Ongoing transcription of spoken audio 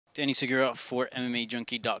Danny Segura for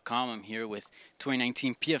MMAJunkie.com. I'm here with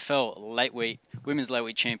 2019 PFL women's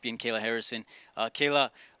lightweight champion Kayla Harrison. Kayla,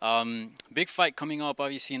 big fight coming up,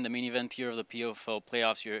 obviously in the main event here of the PFL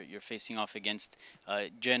Playoffs. You're facing off against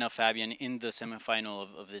Genah Fabian in the semifinal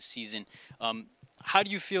of this season. How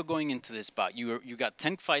do you feel going into this bout? You got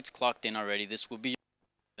 10 fights clocked in already. This will be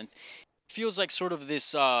your 11th. Feels like sort of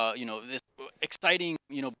this this exciting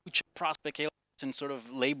blue chip prospect Kayla Harrison sort of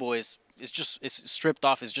label is stripped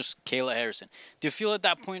off as just Kayla Harrison. Do you feel at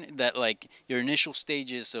that point that like your initial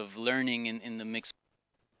stages of learning in the mix?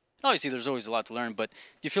 Obviously, there's always a lot to learn, but do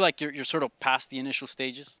you feel like you're sort of past the initial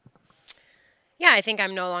stages? Yeah, I think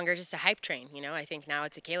I'm no longer just a hype train. I think now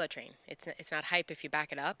it's a Kayla train. It's not hype if you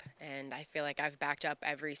back it up, and I feel like I've backed up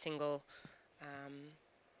every single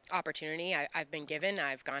opportunity I've been given.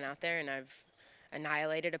 I've gone out there and I've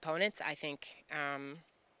annihilated opponents. I think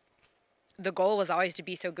the goal was always to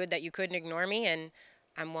be so good that you couldn't ignore me, and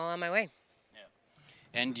I'm well on my way.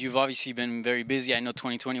 And you've obviously been very busy. I know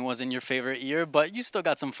 2020 wasn't your favorite year, but you still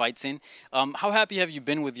got some fights in. How happy have you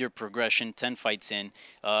been with your progression? 10 fights in.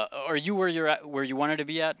 Are you where you're at, where you wanted to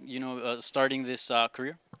be at? Starting this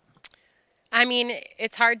career. I mean,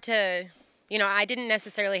 it's hard to, I didn't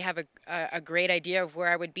necessarily have a great idea of where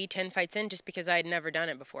I would be 10 fights in just because I had never done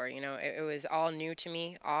it before. It was all new to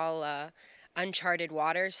me, all uncharted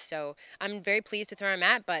waters. So I'm very pleased with where I'm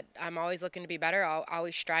at, but I'm always looking to be better,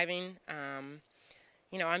 always striving.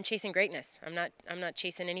 I'm chasing greatness. I'm not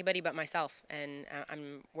chasing anybody but myself, and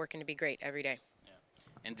I'm working to be great every day. Yeah.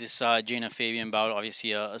 And this Genah Fabian bout,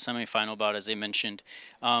 obviously a semifinal bout, as I mentioned.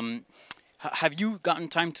 Have you gotten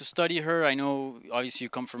time to study her? I know, obviously, you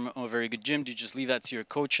come from a very good gym. Do you just leave that to your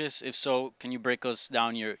coaches? If so, can you break us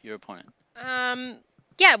down your opponent?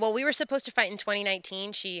 Yeah, well, we were supposed to fight in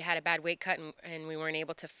 2019. She had a bad weight cut, and we weren't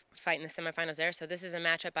able to fight in the semifinals there. So this is a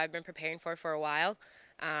matchup I've been preparing for a while.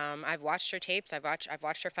 I've watched her tapes. I've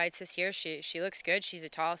watched her fights this year. She looks good. She's a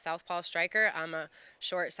tall southpaw striker. I'm a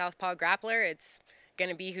short southpaw grappler. It's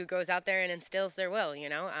gonna be who goes out there and instills their will.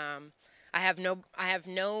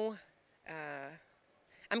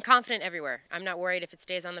 I'm confident everywhere. I'm not worried if it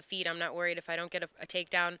stays on the feet. I'm not worried if I don't get a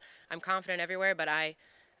takedown. I'm confident everywhere, but I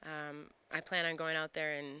plan on going out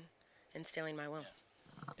there and instilling my will.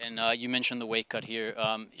 And you mentioned the weight cut here.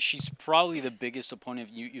 She's probably the biggest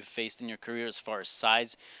opponent you've faced in your career as far as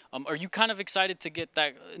size. Are you kind of excited to get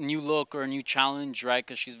that new look or a new challenge, right?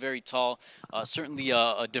 Because she's very tall. Certainly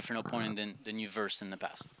a different opponent than you've versed in the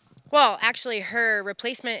past. Well, actually, her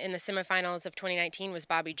replacement in the semifinals of 2019 was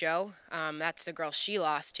Bobby Joe. That's the girl she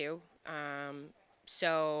lost to.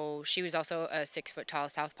 So she was also a 6-foot-tall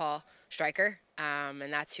southpaw striker, and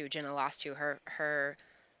that's who Genah lost to. Her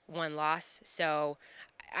one loss. So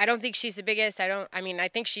I don't think she's the biggest. I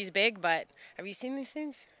think she's big, but have you seen these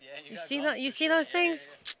things? Yeah, you see those things?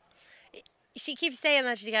 Yeah. She keeps saying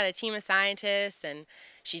that she's got a team of scientists and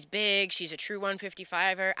she's big. She's a true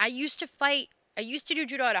 155er. I used to do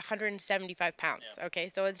judo at 175 pounds. Yeah. Okay,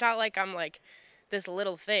 so it's not like I'm like this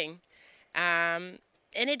little thing, and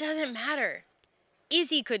it doesn't matter.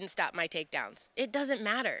 Izzy couldn't stop my takedowns. It doesn't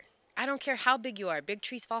matter. I don't care how big you are. Big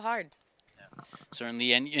trees fall hard.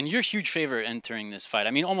 Certainly, and you're a huge favorite entering this fight.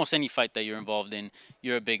 I mean, almost any fight that you're involved in,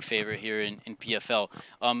 you're a big favorite here in PFL.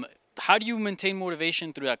 How do you maintain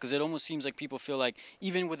motivation through that? Because it almost seems like people feel like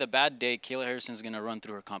even with a bad day, Kayla Harrison is going to run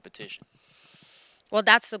through her competition. Well,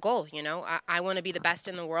 that's the goal, I want to be the best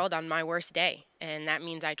in the world on my worst day, and that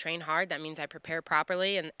means I train hard. That means I prepare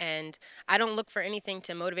properly, and I don't look for anything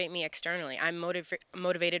to motivate me externally. I'm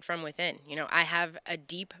motivated from within. I have a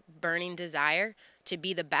deep, burning desire to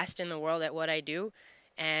be the best in the world at what I do,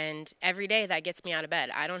 and every day that gets me out of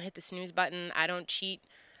bed. I don't hit the snooze button. I don't cheat.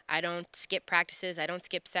 I don't skip practices. I don't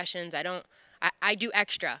skip sessions. I do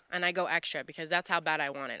extra, and I go extra because that's how bad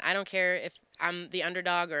I want it. I don't care if I'm the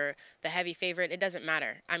underdog or the heavy favorite. It doesn't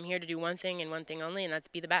matter. I'm here to do one thing and one thing only, and that's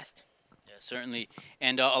be the best. Yeah, certainly.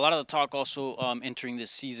 And a lot of the talk also entering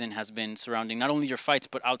this season has been surrounding not only your fights,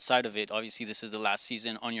 but outside of it. Obviously, this is the last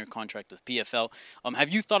season on your contract with PFL. Have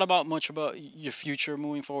you thought much about your future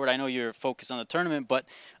moving forward? I know you're focused on the tournament, but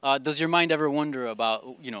does your mind ever wonder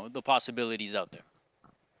about, the possibilities out there?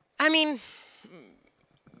 I mean,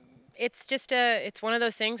 it's one of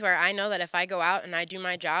those things where I know that if I go out and I do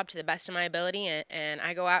my job to the best of my ability and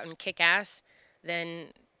I go out and kick ass, then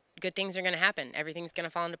good things are going to happen. Everything's going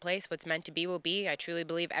to fall into place. What's meant to be will be. I truly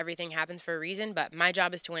believe everything happens for a reason, but my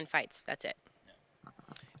job is to win fights. That's it.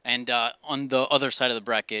 And on the other side of the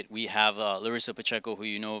bracket, we have Larissa Pacheco, who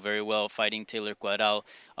you know very well, fighting Taylor Quadral.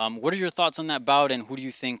 What are your thoughts on that bout, and who do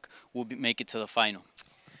you think will make it to the final?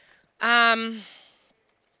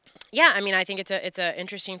 Yeah, I mean, I think it's a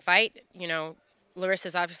interesting fight.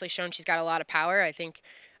 Larissa's obviously shown she's got a lot of power. I think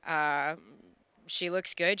she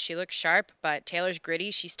looks good. She looks sharp, but Taylor's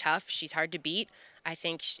gritty. She's tough. She's hard to beat. I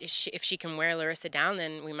think if she can wear Larissa down,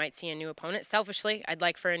 then we might see a new opponent. Selfishly, I'd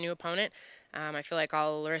like for a new opponent. I feel like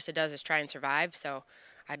all Larissa does is try and survive, so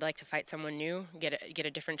I'd like to fight someone new, get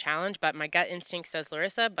a different challenge. But my gut instinct says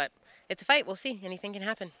Larissa, but it's a fight. We'll see. Anything can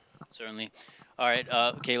happen. Certainly. All right,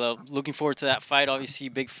 Kayla, looking forward to that fight. Obviously,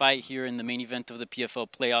 big fight here in the main event of the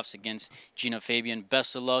PFL playoffs against Genah Fabian.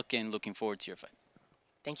 Best of luck and looking forward to your fight.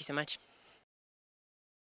 Thank you so much.